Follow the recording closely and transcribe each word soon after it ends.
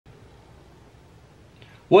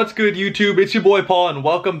What's good, YouTube? It's your boy Paul and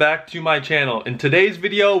welcome back to my channel. In today's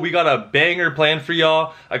video, we got a banger planned for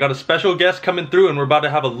y'all. I got a special guest coming through and we're about to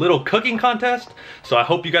have a little cooking contest. So I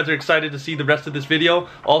hope you guys are excited to see the rest of this video.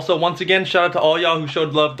 Also, once again, shout out to all y'all who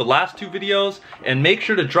showed love the last two videos. And make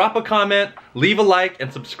sure to drop a comment, leave a like,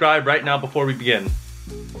 and subscribe right now before we begin.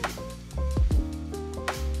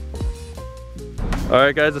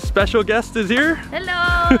 Alright guys, a special guest is here. Hello,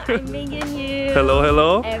 I'm Megan Yu. Hello,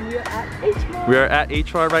 hello. And we're at H Mart. We are at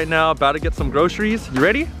H Mart right now, about to get some groceries. You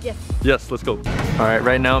ready? Yes. Yes, let's go. Alright,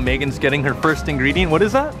 right now Megan's getting her first ingredient. What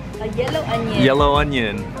is that? A yellow onion. Yellow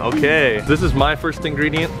onion. Okay. This is my first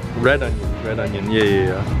ingredient. Red onion. Red onion.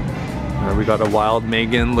 Yeah. Alright, we got a wild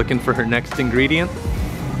Megan looking for her next ingredient.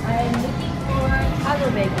 I'm looking for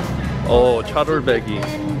chador Oh, chador begi.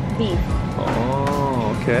 and beef.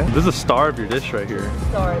 Oh, okay. This is a star of your dish right here.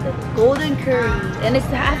 Or the golden curry. And I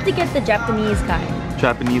have to get the Japanese kind.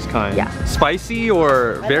 Japanese kind. Yeah. Spicy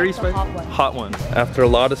or I very like the spicy? hot one. Hot one. After a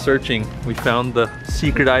lot of searching, we found the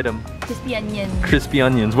secret item. Crispy onion. Crispy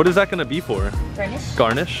onions. What is that gonna be for? Garnish.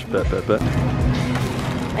 Garnish? Bet.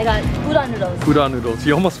 I got udon noodles. Udon noodles.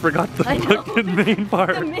 You almost forgot the I know. fucking main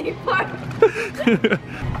part. The main part.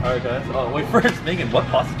 Alright guys. Oh, wait, first, Megan, what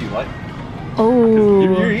pasta do you like? Oh.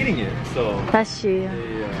 You're eating it, so. That's true.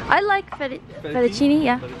 Yeah. I like fettuccine,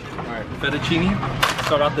 yeah. Alright, fettuccine.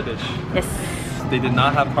 Start out the dish. Yes. They did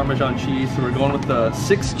not have Parmesan cheese, so we're going with the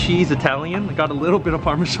 6 cheese Italian. I got a little bit of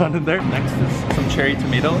Parmesan in there. Next is some cherry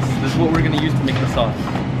tomatoes. This is what we're gonna use to make the sauce.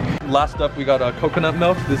 Last up, we got coconut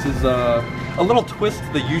milk. This is a little twist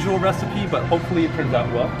to the usual recipe, but hopefully it turns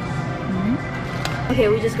out well. Okay,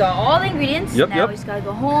 we just got all the ingredients. Yep, now we just gotta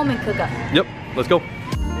go home and cook up. Yep, let's go.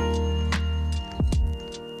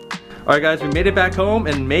 Alright guys, we made it back home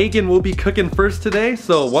and Megan will be cooking first today.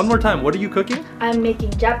 So one more time, what are you cooking? I'm making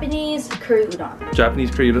Japanese curry udon. Japanese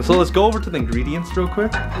curry udon. So let's go over to the ingredients real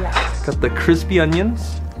quick. Yeah. Got the crispy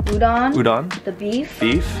onions. Udon. The beef.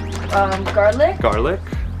 Garlic. Garlic.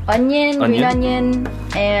 Onion, green onion,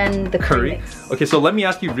 and the curry mix. Okay, so let me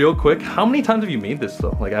ask you real quick, how many times have you made this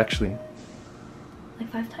though? Like actually? Like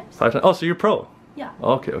 5 times? 5 times? Oh, so you're pro? Yeah.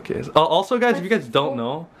 Okay. Also guys, if you guys don't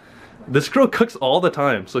know, this girl cooks all the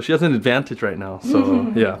time, so she has an advantage right now,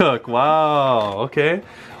 so yeah. Cook, wow, okay.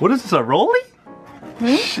 What is this, a rollie?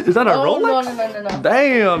 Is that a Rolex? No.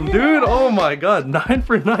 Damn, dude, oh my god, 9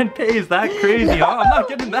 for 9 pays that crazy, huh? I'm not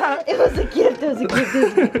getting that. It was a gift,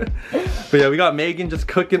 But yeah, we got Megan just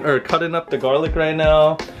cooking or cutting up the garlic right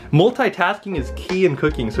now. Multitasking is key in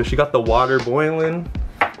cooking, so she got the water boiling.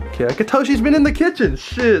 Okay, I could tell she's been in the kitchen.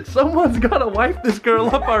 Shit, someone's gotta wipe this girl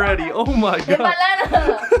up already. Oh my god.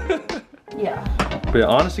 Yeah. But yeah,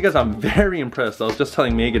 honestly guys, I'm very impressed. I was just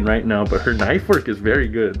telling Megan right now, but her knife work is very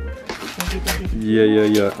good.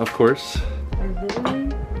 Yeah, of course.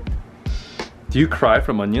 Do you cry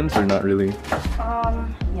from onions or not really?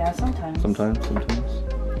 Yeah, sometimes. Sometimes.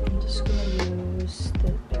 I'm just gonna use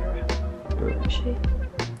the bare shape.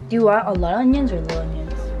 Do you want a lot of onions or little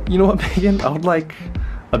onions? You know what, Megan? I would like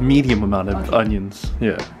a medium amount of onions.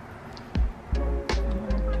 Yeah.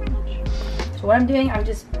 So what I'm doing, I'm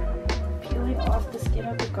just peeling off the skin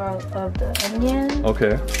of the onion.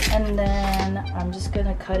 Okay. And then I'm just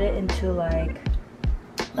gonna cut it into like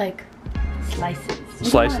slices. You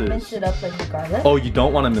don't wanna mince it up like the garlic. Oh, you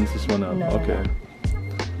don't want to mince this one up. No. Okay.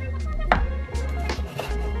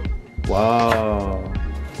 Wow.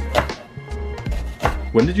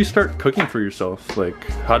 When did you start cooking for yourself? Like,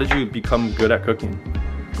 how did you become good at cooking?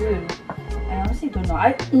 Dude, I honestly don't know.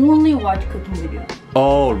 I only watch cooking videos.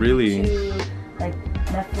 Oh, really? To, like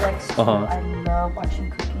Netflix. So I love watching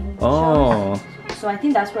cooking shows. So I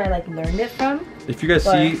think that's where I like learned it from. If you guys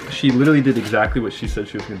see, she literally did exactly what she said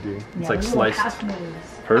she was gonna do. It's like sliced.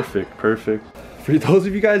 Perfect. For those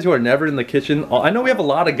of you guys who are never in the kitchen, I know we have a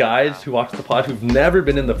lot of guys who watch the pod who've never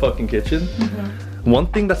been in the fucking kitchen. One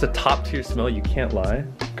thing that's a top tier smell, you can't lie,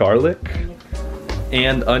 garlic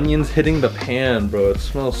and onions hitting the pan, bro. It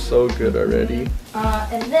smells so good already.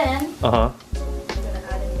 And then we're gonna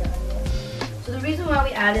add in your onions. So the reason why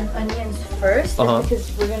we add in onions first is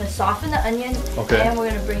because we're gonna soften the onion and we're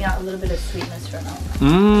gonna bring out a little bit of sweetness from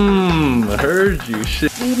it. I heard you.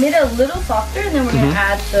 Shit. We made it a little softer and then we're gonna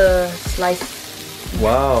add the sliced.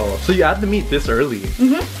 Wow. So you add the meat this early?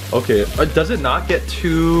 Okay. Does it not get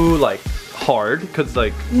too like hard? Cause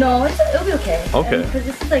like no, it'll be okay. Okay. Because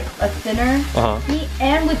this is like a thinner meat,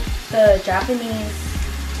 and with the Japanese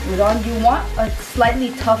udon, you want a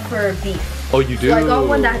slightly tougher beef. Oh, you do? So I got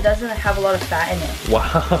one that doesn't have a lot of fat in it.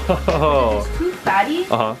 Wow. If it's too fatty,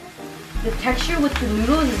 the texture with the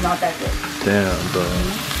noodles is not that good. Damn, bro.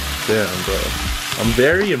 I'm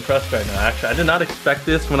very impressed right now, actually. I did not expect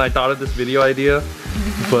this when I thought of this video idea,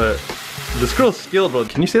 but this girl's skilled, bro.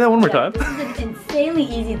 Can you say that one more time? This is an insanely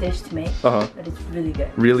easy dish to make, but it's really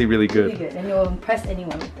good. Really, really good. Really good, and you'll impress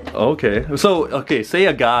anyone with it. Okay, so, okay, say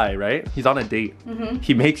a guy, right? He's on a date.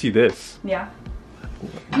 He makes you this. Yeah.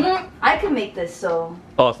 I could make this, so.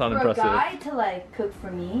 Oh, it's not impressive. For a guy to like cook for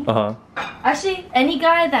me. Actually, any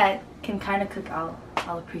guy that can kind of cook, I'll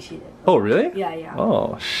appreciate it. Oh, really? Yeah, yeah.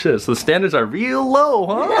 Oh, shit. So the standards are real low,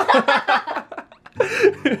 huh?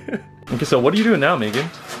 Okay, so what are you doing now, Megan?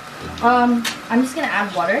 I'm just gonna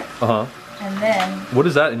add water. And then. What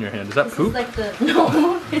is that in your hand? Is that poop? Is like the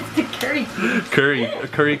no, it's the curry cubes.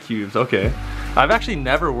 Curry cubes. Okay. I've actually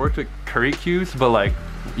never worked with curry cubes, but like.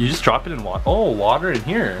 You just drop it in water. Oh, water in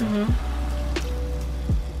here.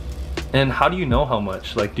 And how do you know how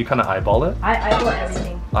much? Like, do you kind of eyeball it? I eyeball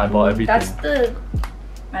everything. Eyeball everything. That's the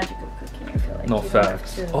magic of cooking, I feel like. No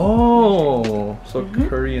facts. Oh, so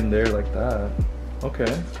curry in there like that.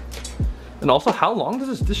 Okay. And also, how long does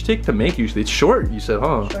this dish take to make usually? It's short, you said,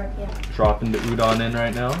 huh? Short, yeah. Dropping the udon in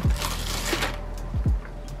right now.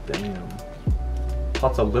 Damn.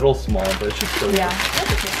 Pot's a little small, but it's just so good.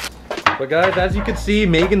 But guys, as you can see,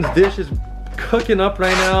 Megan's dish is cooking up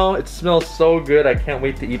right now. It smells so good. I can't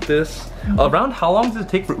wait to eat this. Around how long does it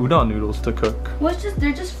take for udon noodles to cook? Well,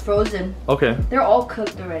 they're just frozen. Okay. They're all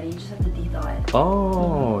cooked already. You just have to de-thaw it.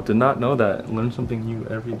 Oh, did not know that. Learn something new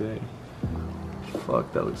every day.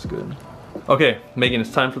 Fuck, that looks good. Okay, Megan,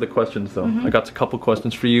 it's time for the questions though. I got a couple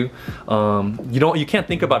questions for you. You can't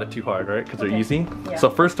think about it too hard, right? Because they're easy. Yeah.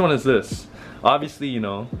 So first one is this. Obviously, you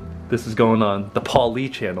know, this is going on the Paul Lee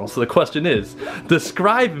channel. So the question is,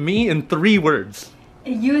 describe me in 3 words.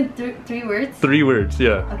 You in 3 words? 3 words,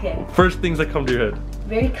 yeah. Okay. First things that come to your head.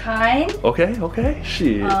 Very kind. Okay, okay.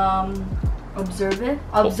 Shit. Observant.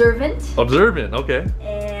 Observant, okay.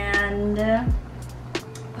 And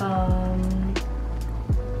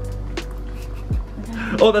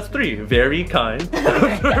oh, that's 3. Very kind.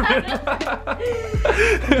 I'm trying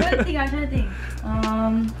to think.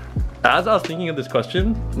 As I was thinking of this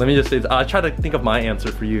question, let me just say, I try to think of my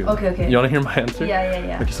answer for you. Okay, okay. You want to hear my answer?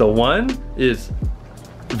 Yeah. Okay, so 1 is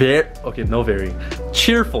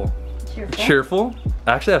cheerful. Cheerful.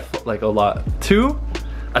 Actually, I have like a lot. 2,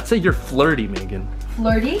 I'd say you're flirty, Megan.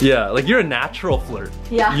 Flirty? Yeah, like you're a natural flirt.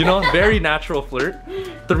 Yeah. You know, very natural flirt.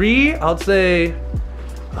 3, I'd say,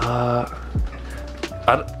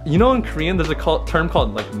 you know, in Korean there's a term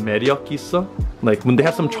called like 매력 있어, like when they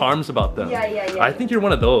have some charms about them. Yeah. I think you're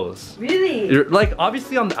one of those. Really? You're like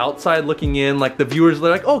obviously on the outside looking in, like the viewers are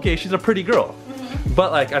like, okay, she's a pretty girl.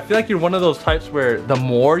 But like I feel like you're one of those types where the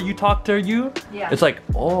more you talk to you, it's like,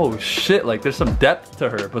 oh shit, like there's some depth to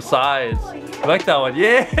her besides. I like that one.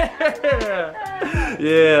 Yeah.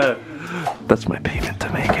 Yeah. That's my payment to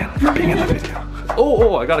Megan for being in the video.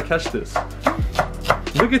 Oh, I gotta catch this.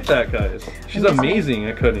 Look at that, guys. She's amazing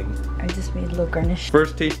at cutting. I just made a little garnish.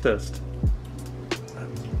 First taste test.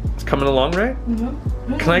 It's coming along, right?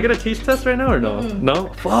 Can I get a taste test right now or no? No?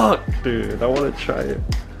 Fuck, dude. I want to try it.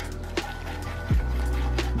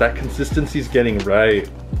 That consistency's getting right.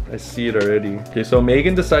 I see it already. Okay, so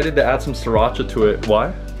Megan decided to add some sriracha to it.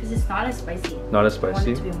 Why? Because it's not as spicy. Not as spicy? I want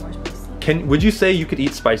it to be more spicy. Would you say you could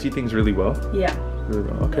eat spicy things really well? Yeah. Really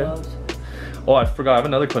well, okay. Oh, I forgot. I have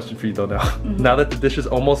another question for you though now. Now that the dish is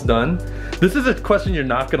almost done. This is a question you're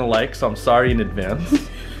not gonna like, so I'm sorry in advance.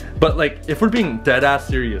 But like, if we're being dead ass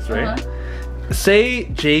serious, right? Say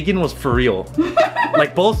Jagan was for real.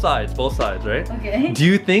 Like both sides, right? Okay. Do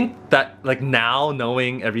you think that like now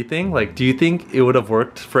knowing everything, like do you think it would have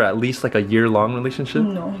worked for at least like a year-long relationship?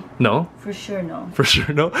 No. No? For sure no. For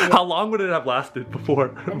sure no? Yeah. How long would it have lasted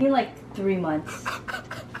before? I think like 3 months.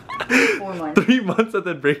 4 months. 3 months and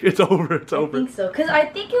then break, it's over, it's over. I think so, because I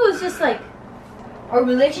think it was just like, our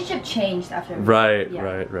relationship changed after. Right.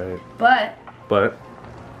 But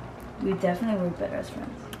we definitely were better as friends.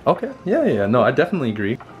 Okay, yeah, no, I definitely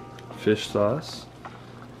agree. Fish sauce.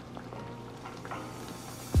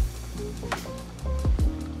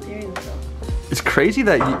 Very little. It's crazy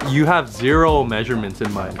that you have 0 measurements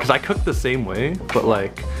in mind, because I cook the same way, but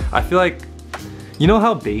like, I feel like, you know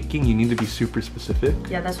how baking, you need to be super specific?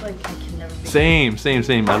 Yeah, that's why I can never bake.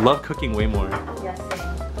 Same. I love cooking way more. Yeah,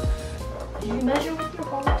 same. Do you measure with your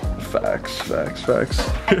phone? Facts.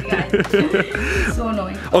 So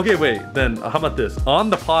annoying. Okay, wait, then how about this? On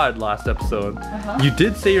the pod last episode, you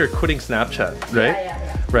did say you're quitting Snapchat, right?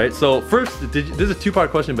 Yeah. Right, so first, this is a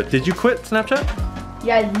 2-part question, but did you quit Snapchat?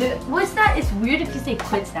 Yeah, what's that? It's weird if you say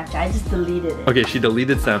quit Snapchat. I just deleted it. Okay, she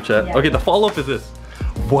deleted Snapchat. Yeah. Okay, the follow-up is this.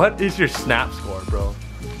 What is your snap score, bro?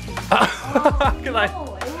 It was like,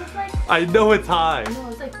 I know it's high. No, it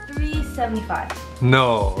was like 3 $375.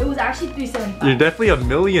 No. It was actually $375. You're definitely a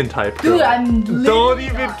million type girl. Dude, I'm literally Don't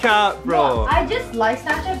even cap, bro. No, I just like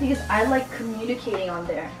Snapchat because I like communicating on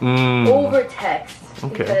there. Over text.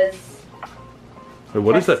 Okay. Because wait,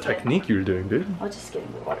 what is that technique you were doing, dude? I'll just get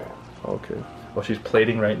the water out. Okay. Well, she's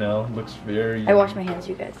plating right now. Looks very... I wash my hands,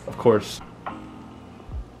 you guys. Of course.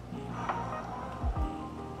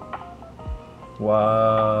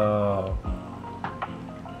 Wow.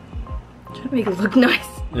 Trying to make it look nice.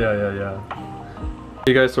 Yeah.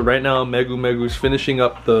 Hey guys, so right now Megu's finishing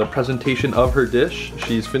up the presentation of her dish.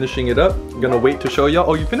 She's finishing it up. I'm gonna wait to show y'all.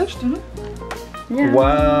 Oh, you finished? Yeah.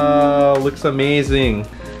 Wow, looks amazing.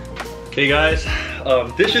 Okay guys,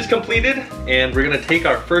 dish is completed and we're gonna take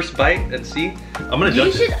our first bite and see. I'm gonna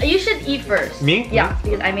judge it. You should eat first. Me? Yeah,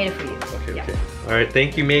 because I made it for you. Okay. Alright,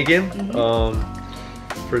 thank you, Megan.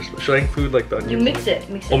 First, should I include like the onions? You mix it.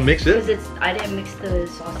 Oh, mix it? Because I didn't mix the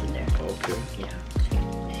sauce in there. Okay. Yeah.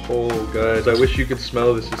 Oh guys, I wish you could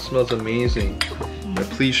smell this. It smells amazing. Yeah,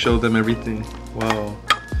 please show them everything. Wow.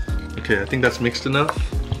 Okay, I think that's mixed enough.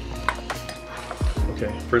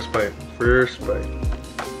 Okay, first bite.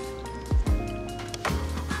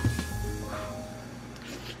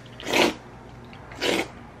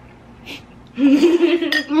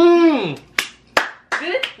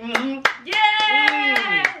 Good?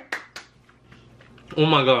 Yeah! Oh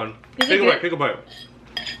my god. Take a bite.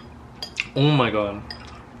 Oh my god.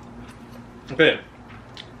 Okay.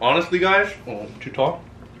 Honestly guys, too tall.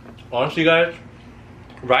 Honestly guys,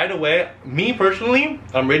 right away, me personally,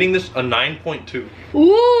 I'm rating this a 9.2.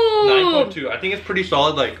 Ooh! 9.2. I think it's pretty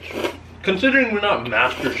solid, like, considering we're not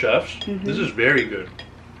master chefs, this is very good.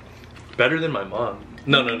 Better than my mom.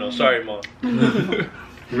 No, sorry mom.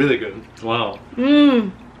 Really good. Wow.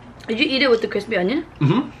 Did you eat it with the crispy onion?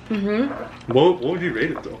 What would you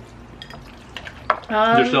rate it though?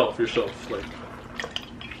 Yourself,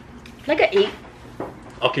 like an 8.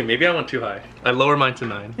 Okay, maybe I went too high. I lower mine to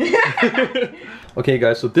 9. Okay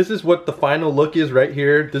guys, so this is what the final look is right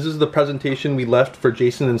here. This is the presentation we left for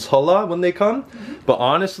Jason and Sola when they come. But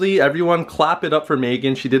honestly, everyone clap it up for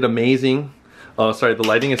Megan. She did amazing. Oh, sorry, the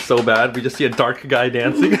lighting is so bad. We just see a dark guy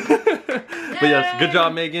dancing. But yes, good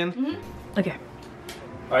job, Megan. Okay.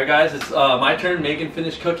 Alright guys, it's my turn. Megan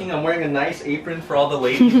finished cooking. I'm wearing a nice apron for all the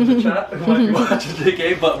ladies in the chat who might be watching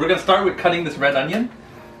JK. But we're gonna start with cutting this red onion.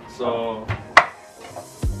 So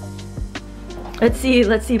let's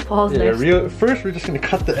see Paul's next. First we're just gonna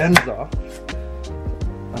cut the ends off.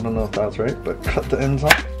 I don't know if that's right, but cut the ends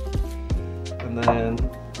off. And then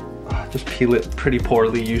just peel it pretty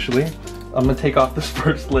poorly usually. I'm gonna take off this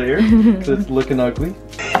first layer because it's looking ugly.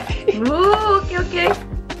 Ooh, okay.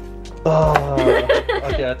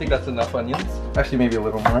 Okay, I think that's enough onions. Actually, maybe a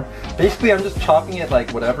little more. Basically, I'm just chopping it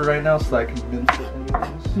like whatever right now so that I can mince it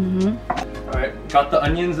anyways. Alright, got the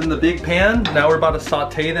onions in the big pan. Now we're about to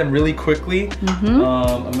saute them really quickly.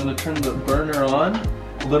 I'm gonna turn the burner on.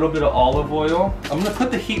 A little bit of olive oil. I'm gonna put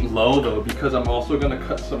the heat low though because I'm also gonna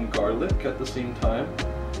cut some garlic at the same time.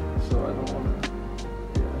 So I don't wanna,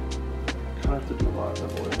 kind of have to do a lot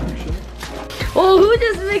of oil actually. Oh, who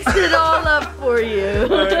just mixed it all up for you?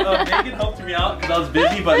 Alright, Megan helped me out because I was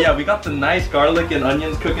busy, but yeah, we got the nice garlic and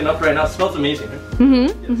onions cooking up right now. It smells amazing, right?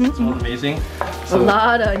 Yes, it smells amazing. So, a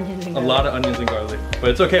lot of onions and garlic. A lot of onions and garlic.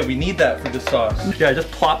 But it's okay, we need that for this sauce. Yeah, I just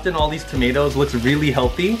plopped in all these tomatoes. Looks really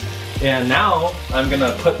healthy. And now I'm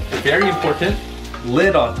gonna put the very important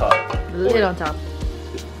lid on top. Lid on top.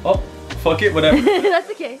 Oh, fuck it, whatever. That's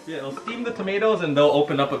okay. Yeah, it'll steam the tomatoes and they'll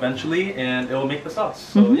open up eventually and it will make the sauce.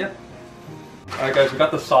 So yeah. Alright guys, we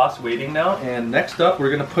got the sauce waiting now, and next up we're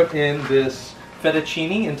gonna put in this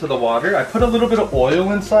fettuccine into the water. I put a little bit of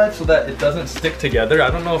oil inside so that it doesn't stick together. I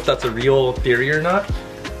don't know if that's a real theory or not.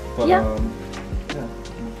 But yeah,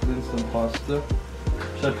 put in some pasta.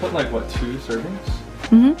 Should I put like what, 2 servings?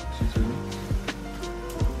 2 servings.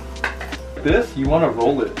 This, you wanna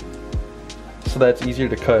roll it so that it's easier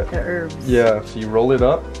to cut. The herbs. Yeah, so you roll it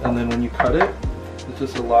up and then when you cut it, it's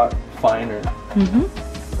just a lot finer.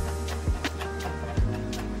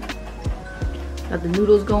 Got the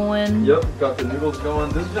noodles going. Yep, got the noodles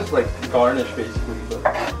going. This is just like garnish basically, but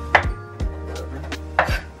whatever.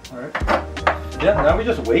 Alright. Yeah, now we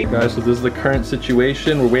just wait. Guys, so this is the current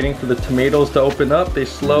situation. We're waiting for the tomatoes to open up. They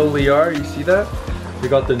slowly are, you see that? We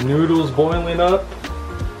got the noodles boiling up.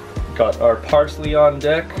 Got our parsley on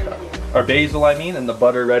deck. Our basil, I mean, and the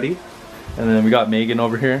butter ready. And then we got Megan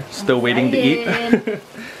over here, still waiting to eat.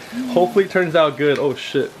 Hopefully it turns out good. Oh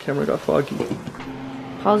shit, camera got foggy.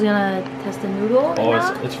 Paul's gonna test the noodle. Oh,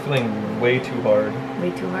 it's feeling way too hard.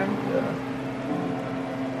 Way too hard? Yeah.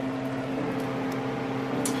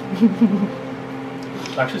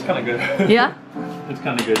 Actually, it's kind of good. Yeah? It's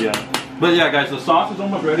kind of good, yeah. But yeah, guys, the sauce is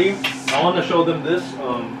almost ready. I want to show them this.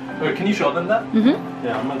 Or can you show them that? Mm-hmm.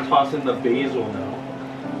 Yeah, I'm gonna toss in the basil now.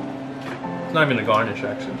 It's not even a garnish,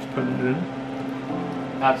 actually. Just put it in.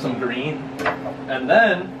 Add some green, and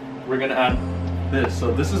then we're gonna add this.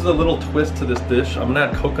 So this is a little twist to this dish. I'm gonna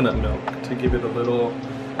add coconut milk to give it a little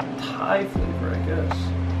Thai flavor, I guess.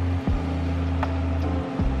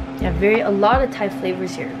 Yeah, a lot of Thai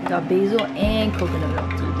flavors here. We got basil and coconut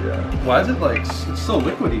milk. Dude, yeah. Why is it like, it's so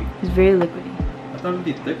liquidy? It's very liquidy. I thought it'd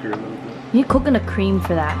be thicker a little bit. You need coconut cream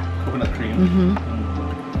for that. Coconut cream?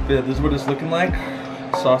 Mm-hmm. Yeah, this is what it's looking like.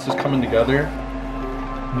 Sauce is coming together.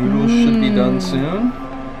 Noodles should be done soon.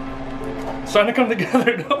 It's starting to come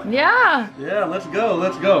together, though. Yeah. Yeah, let's go,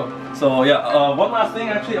 let's go. So yeah, one last thing,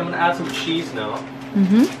 actually, I'm gonna add some cheese now.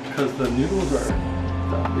 Mm-hmm. Because the noodles are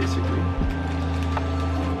done, basically.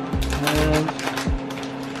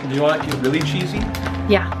 And do you want it really cheesy?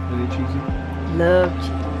 Yeah. Really cheesy? Love cheese.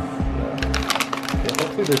 Yeah. Yeah,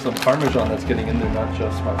 hopefully there's some Parmesan that's getting in there, not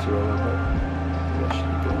just mozzarella, but that should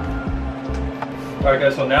be good. Alright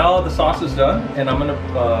guys, so now the sauce is done, and I'm gonna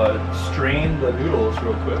strain the noodles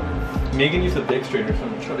real quick. Megan used a big strainer, so I'm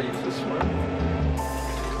gonna try to use this one.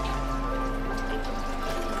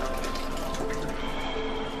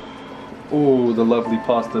 Oh, the lovely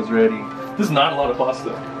pasta's ready. This is not a lot of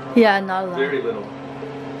pasta. Yeah, not a lot. Very little.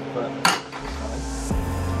 But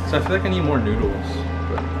so I feel like I need more noodles.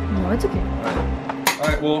 But no, it's okay.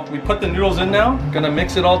 Alright, well, we put the noodles in now. Gonna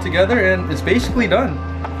mix it all together, and it's basically done.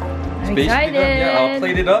 I'm excited. Done. Yeah, I'll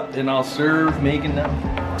plate it up and I'll serve Megan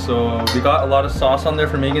now. So we got a lot of sauce on there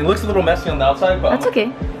for Megan. It looks a little messy on the outside, but that's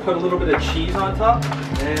okay. Put a little bit of cheese on top,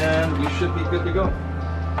 and we should be good to go.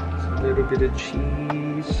 So a little bit of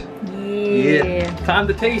cheese. Yeah. Time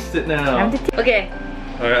to taste it now. Okay.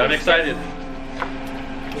 Alright, I'm excited.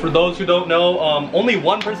 For those who don't know, only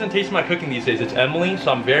one person tastes my cooking these days. It's Emily,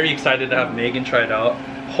 so I'm very excited to have Megan try it out.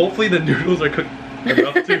 Hopefully the noodles are cooked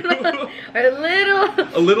enough too.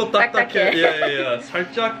 A little tak. Yeah.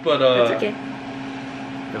 Sarchak, but it's okay.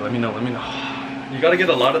 Yeah, let me know. You gotta get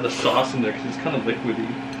a lot of the sauce in there because it's kind of liquidy.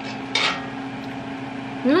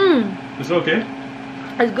 Is it okay?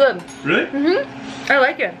 It's good. Really? I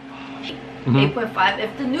like it. 8.5.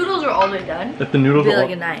 If the noodles are all the way done, if the noodles it'll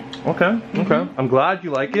be like a 9. Okay. I'm glad you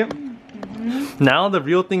like it. Now the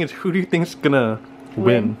real thing is, who do you think's gonna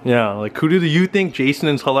win? Yeah, like who do you think Jason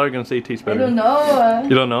and Salah are gonna say tastes better? I don't know.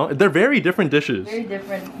 You don't know? They're very different dishes. Very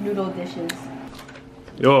different noodle dishes.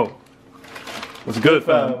 Yo. What's good,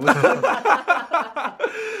 fam?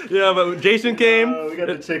 Yeah, but Jason came. We got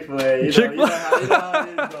the Chick-fil-A. You know how it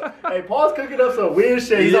is, hey, Paul's cooking up some weird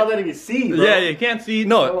shit. He's not letting me see, bro. Yeah, you can't see.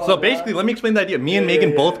 No, so basically, let me explain the idea. Me and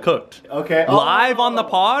Megan both cooked. Okay. Live on the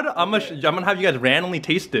pod, I'm gonna have you guys randomly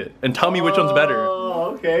taste it and tell me which one's better.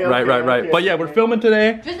 Oh, okay. Right. Okay, but yeah, we're filming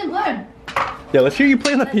today. Tristan, play. Yeah, let's hear you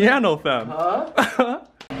playing the piano, fam. Huh?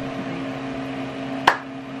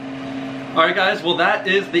 Alright guys, well that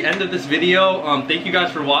is the end of this video. Thank you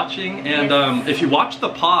guys for watching, and if you watched the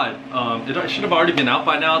pod, it should have already been out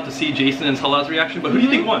by now to see Jason and Salah's reaction, but who do you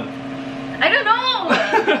think won? I don't know.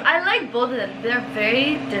 I like both of them. They're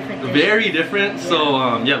very different dishes. Very different,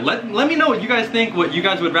 so yeah, let me know what you guys think, what you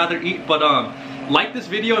guys would rather eat, but like this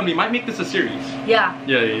video and we might make this a series. Yeah,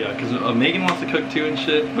 because Megan wants to cook too and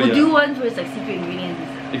shit. But we'll do ones where it's like secret ingredients and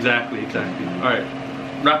stuff. Exactly. Alright.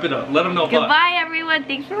 Wrap it up. Let them know. Goodbye, everyone.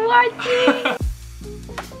 Thanks for watching.